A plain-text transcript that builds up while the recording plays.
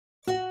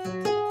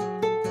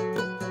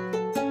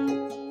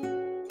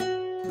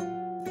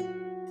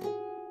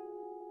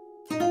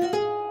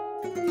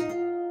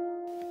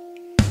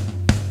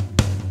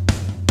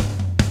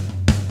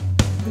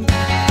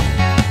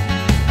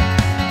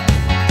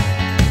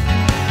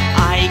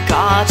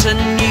got a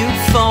new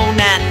phone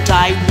and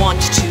I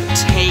want to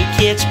take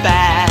it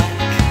back.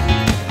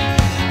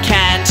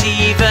 Can't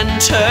even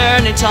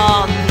turn it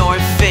on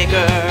nor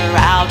figure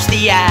out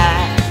the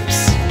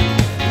apps.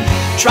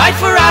 Tried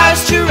for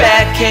hours to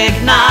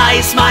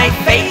recognize my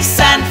face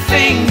and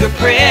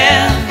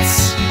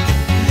fingerprints.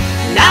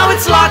 Now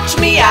it's locked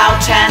me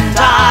out and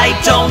I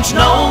don't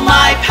know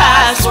my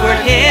password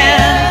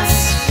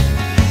hints.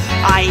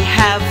 I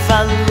have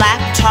a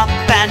laptop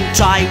and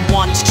I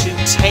want to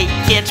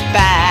take it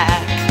back.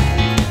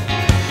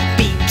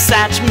 Beeps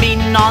at me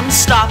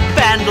non-stop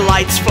and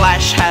lights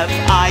flash, have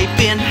I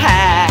been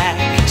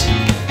hacked?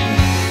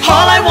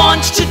 All I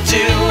want to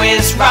do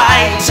is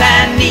write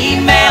an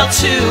email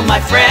to my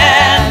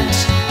friend.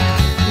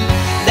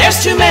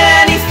 There's too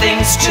many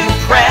things to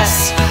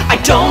press,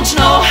 I don't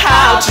know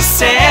how to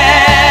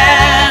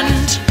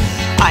send.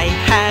 I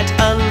had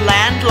a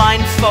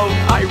landline phone,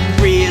 I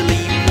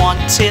really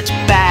want it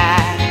back.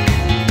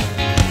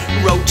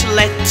 Wrote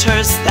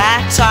letters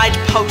that I'd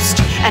post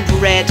and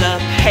read a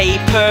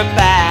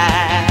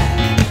paperback.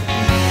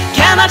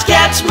 Cannot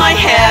get my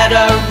head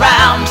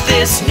around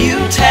this new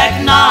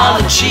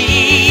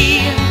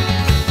technology.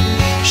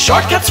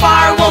 Shortcuts,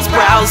 firewalls,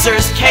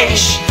 browsers,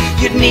 cache,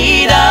 you'd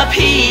need a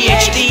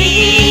PhD.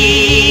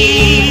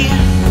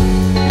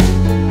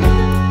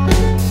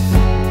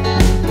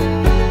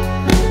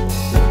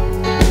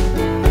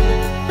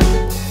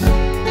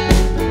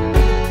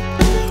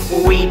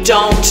 We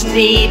don't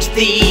need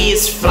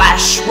these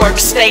flash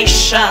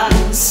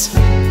workstations.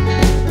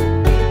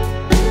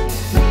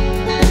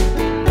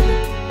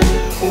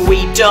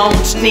 We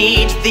don't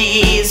need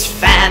these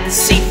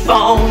fancy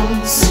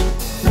phones.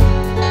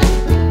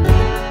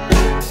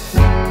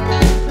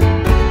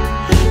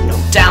 No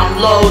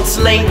downloads,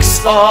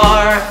 links,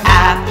 or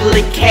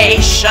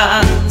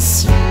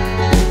applications.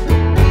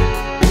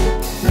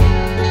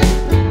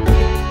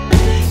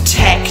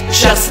 Tech,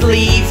 just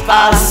leave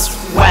us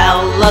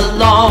well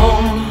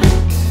alone.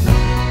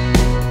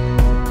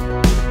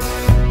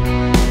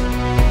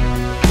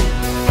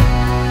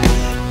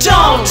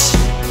 Don't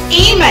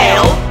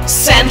email,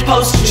 send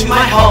post to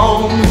my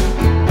home.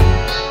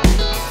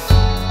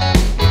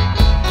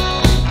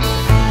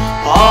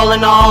 All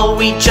in all,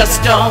 we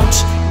just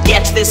don't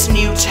get this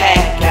new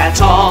tech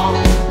at all.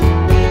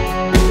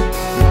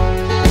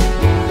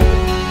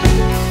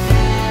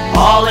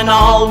 All in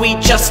all, we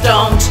just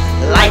don't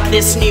like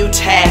this new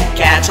tech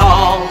at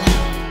all.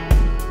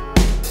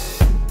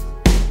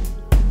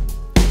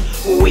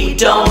 We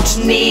don't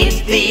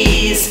need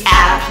these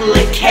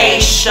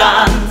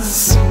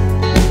applications.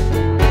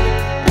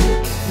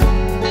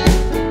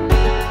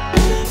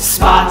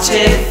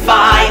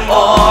 Spotify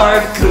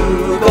or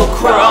Google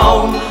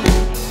Chrome.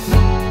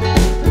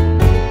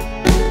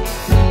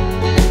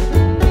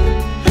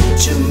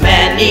 Too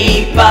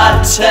many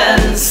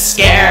buttons,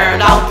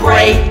 scared I'll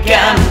break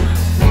them.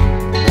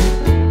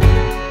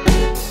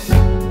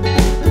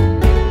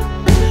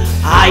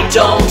 I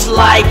don't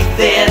like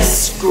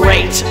this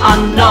great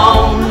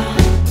unknown.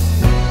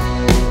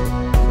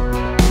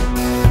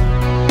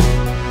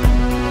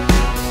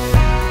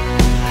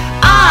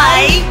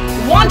 I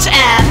want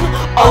an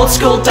old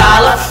school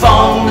dial-up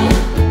phone.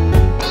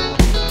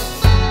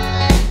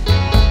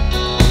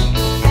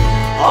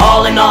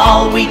 All in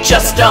all, we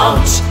just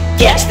don't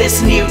get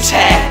this new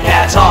tech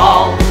at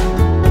all.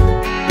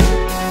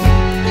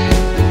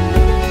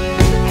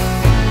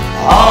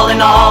 All in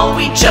all,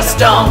 we just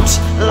don't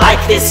like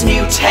this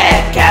new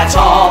tech at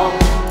all.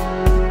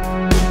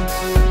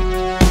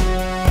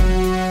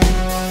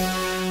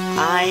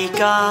 I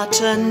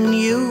got a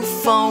new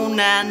phone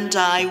and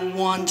I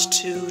want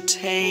to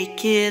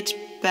take it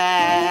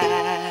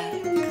back.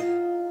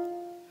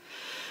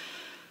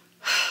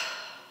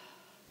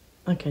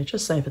 Okay,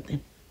 just save it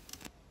then.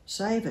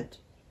 Save it.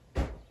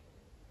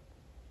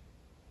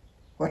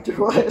 What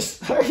do I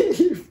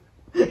save?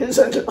 Is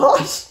it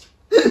lost?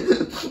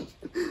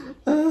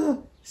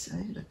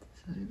 Save it,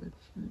 save it,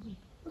 save it.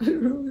 I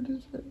don't know what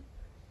to say.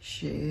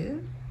 Share,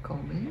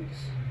 comments.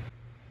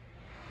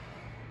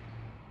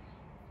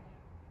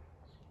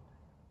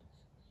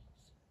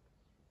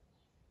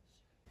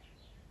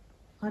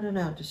 I don't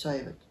know how to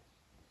save it.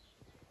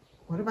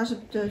 What am I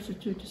supposed to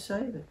do to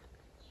save it?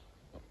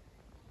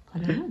 I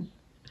don't know.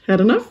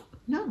 Had enough?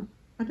 No,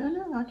 I don't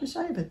know how to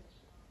save it.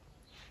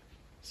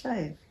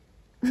 Save.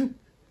 I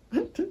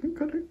haven't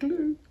got a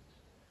clue.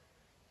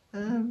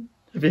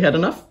 Have you had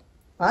enough?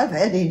 I've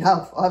had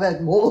enough. I've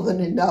had more than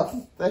enough.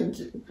 Thank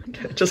you.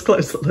 Okay, just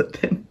close the lid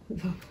then.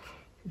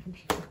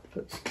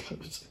 Let's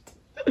close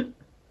it.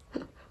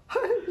 I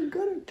haven't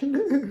got a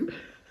clue.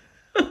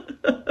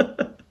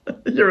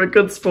 You're a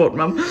good sport,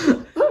 Mum.